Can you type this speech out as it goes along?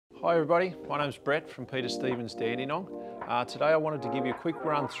Hi everybody, my name's Brett from Peter Stevens Dandenong. Today I wanted to give you a quick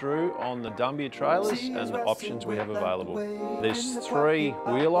run through on the Dunbier trailers and the options we have available. There's 3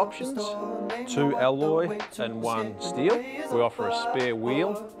 wheel options, 2 alloy and 1 steel. We offer a spare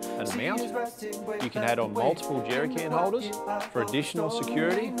wheel and mount. You can add on multiple jerrycan holders. For additional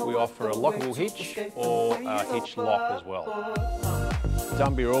security, we offer a lockable hitch or a hitch lock as well.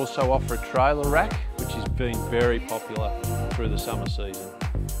 Dunbier also offer a trailer rack, which has been very popular through the summer season.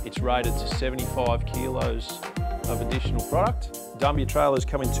 It's rated to 75 kilos of additional product. Dunbier trailers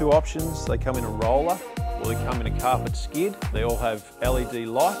come in 2 options. They come in a roller or they come in a carpet skid. They all have LED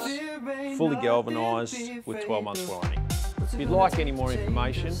lights, fully galvanised with 12 months warranty. If you'd like any more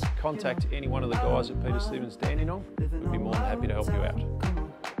information, contact any one of the guys at Peter Stevens Dandenong. We'd be more than happy to help you out.